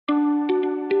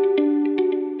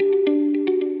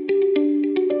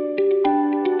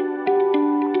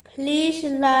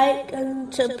like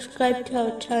and subscribe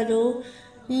to our channel.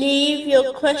 Leave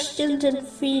your questions and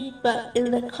feedback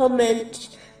in the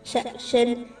comments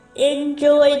section.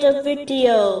 Enjoy the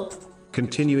video.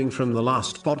 Continuing from the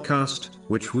last podcast,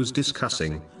 which was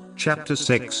discussing chapter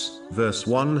 6, verse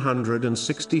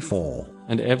 164.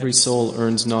 And every soul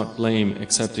earns not blame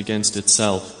except against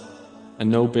itself,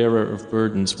 and no bearer of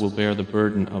burdens will bear the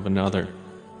burden of another.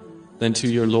 Then to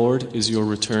your Lord is your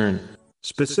return.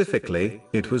 Specifically,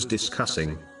 it was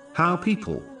discussing how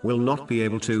people will not be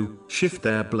able to shift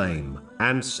their blame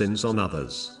and sins on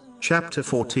others. Chapter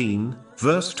 14,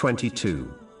 verse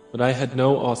 22. But I had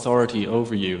no authority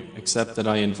over you except that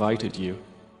I invited you,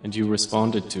 and you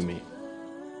responded to me.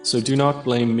 So do not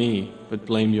blame me, but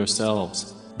blame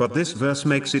yourselves. But this verse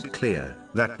makes it clear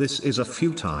that this is a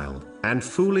futile and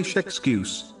foolish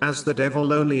excuse, as the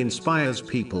devil only inspires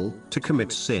people to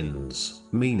commit sins,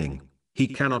 meaning he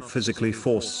cannot physically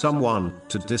force someone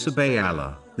to disobey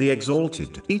Allah, the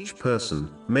Exalted. Each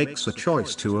person makes a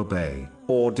choice to obey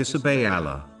or disobey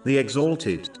Allah, the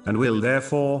Exalted, and will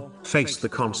therefore face the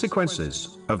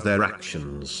consequences of their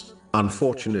actions.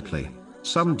 Unfortunately,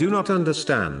 some do not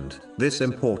understand this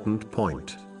important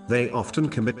point. They often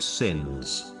commit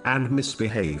sins and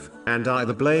misbehave, and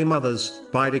either blame others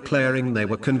by declaring they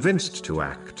were convinced to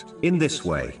act in this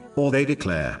way, or they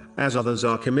declare, as others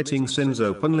are committing sins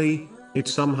openly, it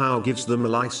somehow gives them a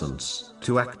license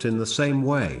to act in the same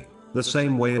way. The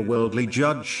same way a worldly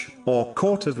judge or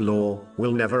court of law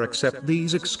will never accept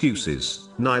these excuses,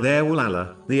 neither will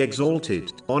Allah, the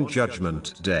Exalted, on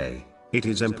Judgment Day. It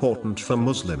is important for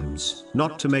Muslims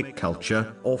not to make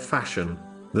culture or fashion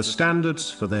the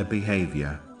standards for their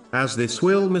behavior, as this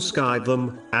will misguide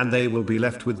them, and they will be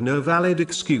left with no valid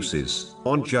excuses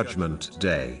on Judgment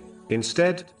Day.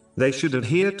 Instead, they should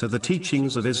adhere to the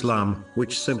teachings of Islam,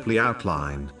 which simply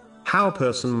outline how a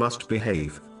person must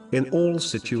behave in all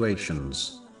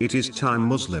situations. It is time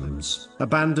Muslims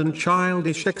abandon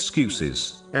childish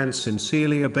excuses and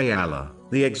sincerely obey Allah,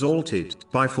 the Exalted,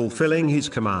 by fulfilling His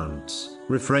commands,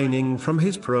 refraining from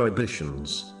His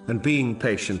prohibitions, and being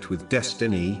patient with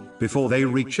destiny, before they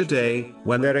reach a day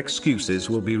when their excuses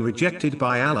will be rejected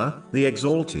by Allah, the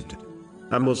Exalted.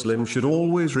 A Muslim should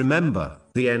always remember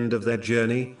the end of their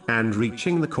journey and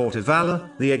reaching the court of Allah,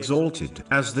 the Exalted,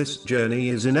 as this journey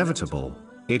is inevitable.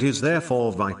 It is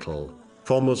therefore vital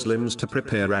for Muslims to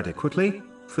prepare adequately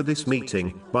for this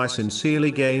meeting by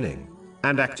sincerely gaining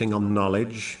and acting on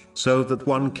knowledge, so that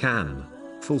one can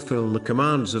fulfill the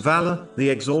commands of Allah, the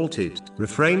Exalted,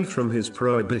 refrain from His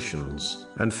prohibitions,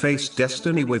 and face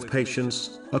destiny with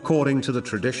patience, according to the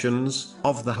traditions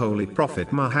of the Holy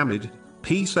Prophet Muhammad,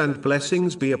 peace and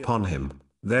blessings be upon him.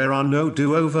 There are no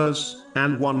do-overs,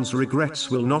 and one's regrets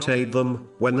will not aid them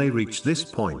when they reach this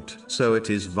point. So it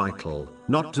is vital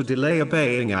not to delay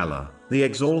obeying Allah, the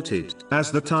Exalted,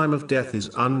 as the time of death is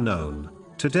unknown.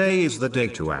 Today is the day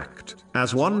to act,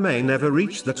 as one may never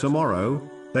reach the tomorrow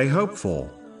they hope for.